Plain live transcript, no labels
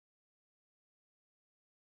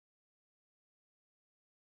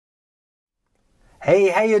Hey,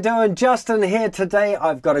 how you doing? Justin here. Today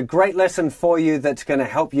I've got a great lesson for you that's going to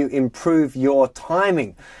help you improve your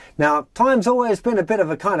timing. Now, time's always been a bit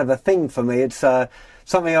of a kind of a thing for me. It's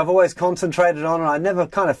something I've always concentrated on, and I never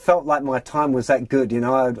kind of felt like my time was that good. You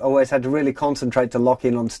know, I always had to really concentrate to lock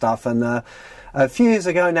in on stuff. And a few years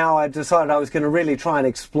ago now, I decided I was going to really try and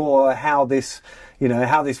explore how this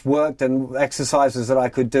worked and exercises that I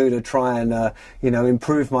could do to try and,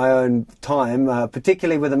 improve my own time,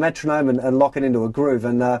 particularly with a metronome and lock it into a groove.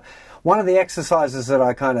 And one of the exercises that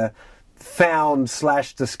I kind of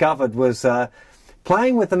found/discovered was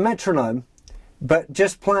playing with the metronome, but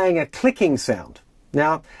just playing a clicking sound.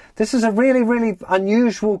 Now, this is a really, really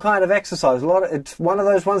unusual kind of exercise. It's one of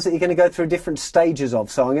those ones that you're going to go through different stages of.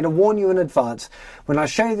 So I'm going to warn you in advance. When I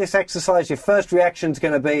show you this exercise, your first reaction is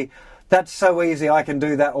going to be, that's so easy, I can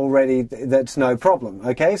do that already, that's no problem.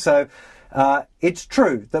 Okay, so it's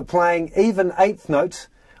true that playing even eighth notes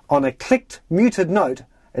on a clicked muted note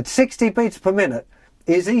at 60 beats per minute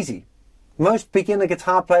is easy. Most beginner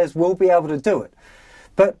guitar players will be able to do it.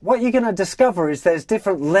 But what you're going to discover is there's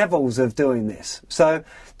different levels of doing this. So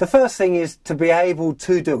the first thing is to be able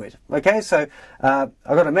to do it. Okay, so I've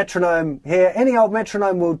got a metronome here. Any old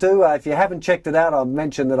metronome will do. If you haven't checked it out, I'll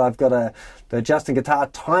mention that I've got the JustinGuitar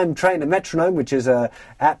Time Trainer Metronome, which is an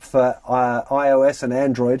app for iOS and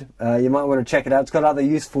Android. You might want to check it out. It's got other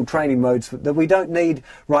useful training modes that we don't need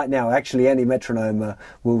right now. Actually, any metronome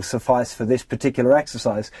will suffice for this particular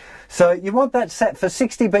exercise. So you want that set for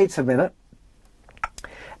 60 beats a minute.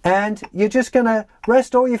 And you're just going to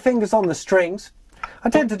rest all your fingers on the strings. I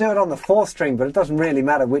tend to do it on the 4th string, but it doesn't really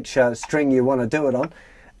matter which string you want to do it on.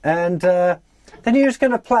 And then you're just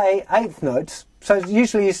going to play eighth notes. So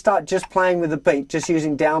usually you start just playing with the beat, just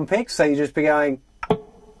using down picks. So you just be going,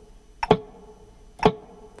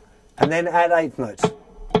 and then add eighth notes.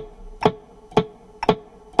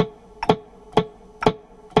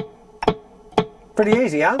 Pretty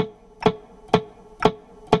easy, huh?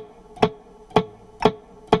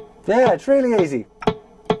 Yeah, it's really easy.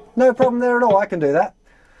 No problem there at all, I can do that.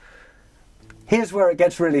 Here's where it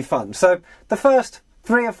gets really fun. So the first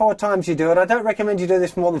 3 or 4 times you do it, I don't recommend you do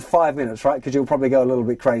this more than 5 minutes, right? Because you'll probably go a little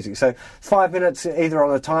bit crazy. So 5 minutes either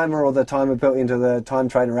on a timer or the timer built into the Time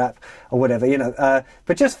Trainer app or whatever, you know.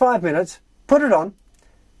 But just 5 minutes, put it on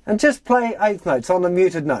and just play eighth notes on a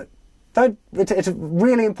muted note. It's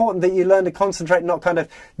really important that you learn to concentrate, not kind of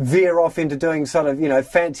veer off into doing sort of,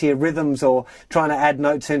 fancier rhythms or trying to add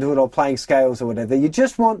notes into it or playing scales or whatever. You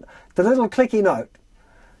just want the little clicky note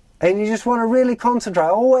and you just want to really concentrate. I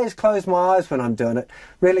always close my eyes when I'm doing it.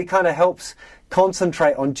 Really kind of helps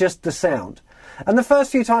concentrate on just the sound. And the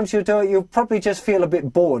first few times you do it, you'll probably just feel a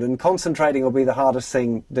bit bored, and concentrating will be the hardest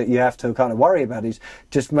thing that you have to kind of worry about, is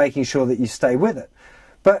just making sure that you stay with it.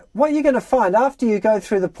 But what you're going to find after you go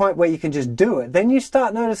through the point where you can just do it, then you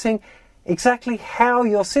start noticing exactly how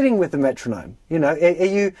you're sitting with the metronome. You know, are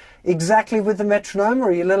you exactly with the metronome, or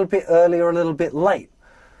are you a little bit early or a little bit late?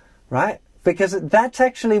 Right? Because that's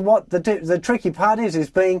actually what the tricky part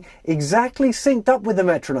is being exactly synced up with the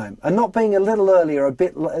metronome and not being a little early or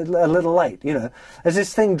a little late. You know, there's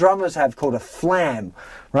this thing drummers have called a flam,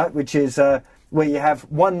 right? Which is where you have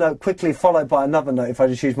one note quickly followed by another note. If I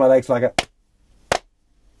just use my legs like a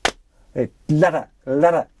letter,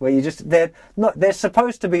 where you just, they're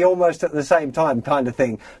supposed to be almost at the same time kind of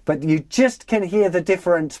thing, but you just can hear the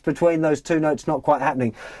difference between those two notes not quite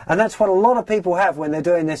happening. And that's what a lot of people have when they're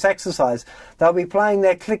doing this exercise. They'll be playing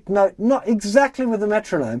their click note not exactly with the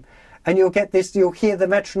metronome, and you'll hear the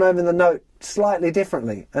metronome and the note slightly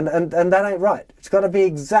differently, and that ain't right. It's got to be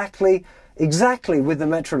exactly with the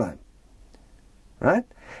metronome, right?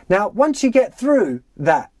 Now, once you get through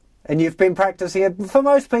that, and you've been practicing it, for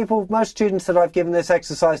most people, most students that I've given this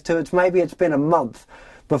exercise to, it's been a month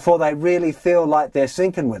before they really feel like they're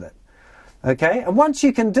syncing with it. Okay? And once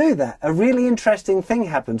you can do that, a really interesting thing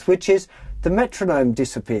happens, which is the metronome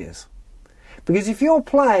disappears. Because if you're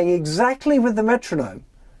playing exactly with the metronome,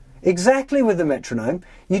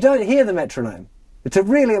 you don't hear the metronome. It's a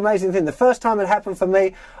really amazing thing. The first time it happened for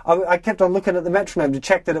me, I kept on looking at the metronome to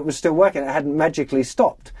check that it was still working. It hadn't magically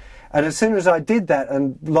stopped. And as soon as I did that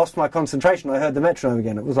and lost my concentration, I heard the metronome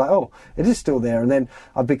again. It was like, oh, it is still there. And then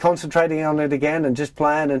I'd be concentrating on it again and just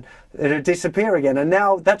playing, and it'd disappear again. And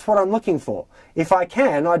now that's what I'm looking for. If I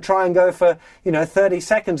can, I try and go for, 30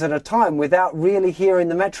 seconds at a time without really hearing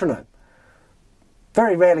the metronome.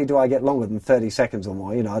 Very rarely do I get longer than 30 seconds or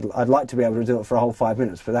more. I'd like to be able to do it for a whole 5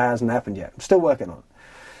 minutes, but that hasn't happened yet. I'm still working on it.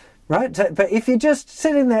 Right? So, but if you're just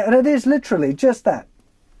sitting there, and it is literally just that,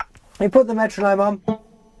 you put the metronome on.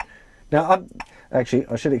 Now, actually,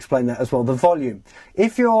 I should explain that as well. The volume.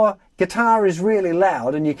 If you're guitar is really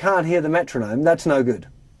loud and you can't hear the metronome, that's no good.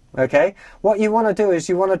 Okay? What you want to do is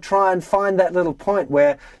you want to try and find that little point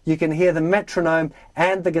where you can hear the metronome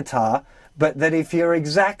and the guitar, but that if you're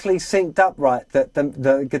exactly synced up right, that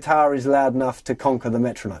the guitar is loud enough to conquer the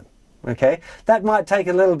metronome. Okay? That might take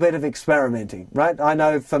a little bit of experimenting, right? I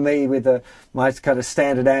know for me with my kind of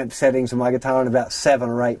standard amp settings of my guitar on about 7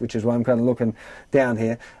 or 8, which is why I'm kind of looking down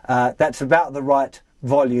here, that's about the right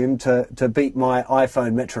volume to beat my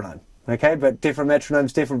iPhone metronome. Okay, but different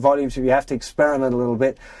metronomes, different volumes, so you have to experiment a little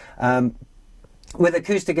bit. With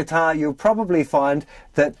acoustic guitar, you'll probably find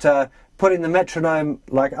that putting the metronome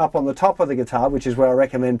like up on the top of the guitar, which is where I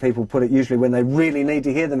recommend people put it usually when they really need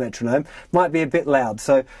to hear the metronome, might be a bit loud.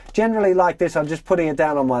 So generally like this, I'm just putting it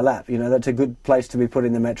down on my lap. You know, that's a good place to be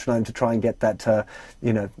putting the metronome to try and get that,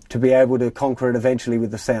 you know, to be able to conquer it eventually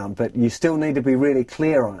with the sound. But you still need to be really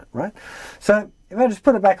clear on it, right? So if I just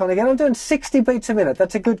put it back on again, I'm doing 60 beats a minute.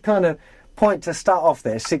 That's a good kind of point to start off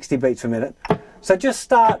there, 60 beats a minute. So just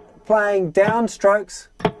start playing down strokes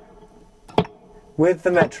with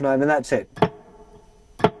the metronome, and that's it.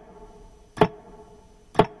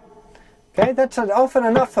 Okay, that's often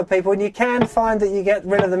enough for people, and you can find that you get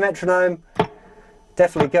rid of the metronome.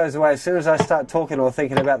 Definitely goes away as soon as I start talking or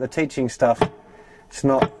thinking about the teaching stuff. It's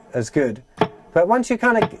not as good. But once you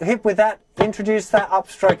kind of hit with that, introduce that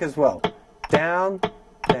upstroke as well. Down,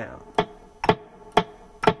 down.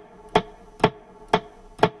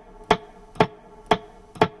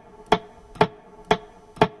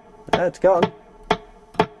 It's gone.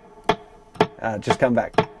 Just come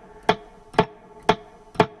back.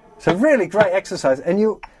 So really great exercise,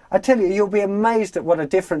 and I tell you, you'll be amazed at what a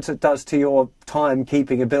difference it does to your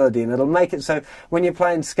time-keeping ability, and it'll make it so when you're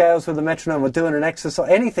playing scales with the metronome or doing an exercise,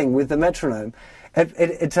 anything with the metronome,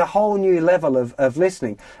 it's a whole new level of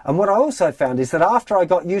listening. And what I also found is that after I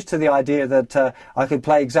got used to the idea that I could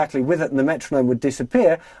play exactly with it and the metronome would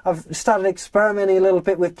disappear, I've started experimenting a little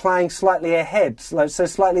bit with playing slightly ahead, so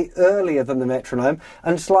slightly earlier than the metronome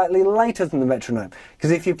and slightly later than the metronome.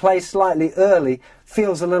 Because if you play slightly early,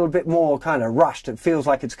 feels a little bit more kind of rushed. It feels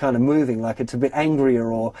like it's kind of moving, like it's a bit angrier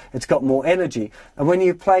or it's got more energy. And when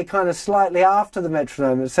you play kind of slightly after the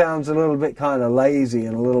metronome, it sounds a little bit kind of lazy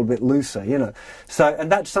and a little bit looser, you know. So, and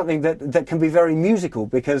that's something that can be very musical,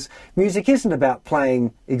 because music isn't about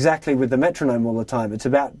playing exactly with the metronome all the time. It's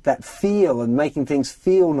about that feel and making things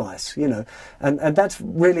feel nice, you know. And that's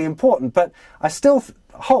really important. But I still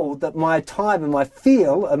hold that my time and my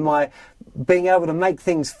feel and my being able to make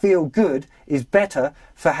things feel good is better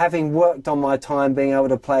for having worked on my time being able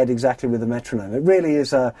to play it exactly with the metronome. It really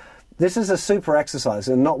is this is a super exercise,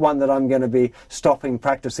 and not one that I'm going to be stopping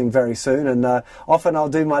practicing very soon. And often I'll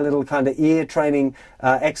do my little kind of ear training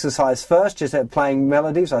exercise first, just at playing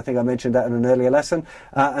melodies. I think I mentioned that in an earlier lesson.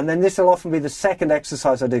 And then this will often be the second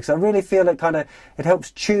exercise I do, because I really feel it helps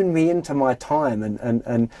tune me into my time.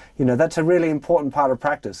 And you know, that's a really important part of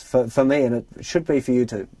practice for me, and it should be for you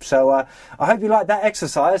too. So I hope you like that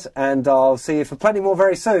exercise, and I'll see you for plenty more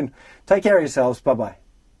very soon. Take care of yourselves. Bye-bye.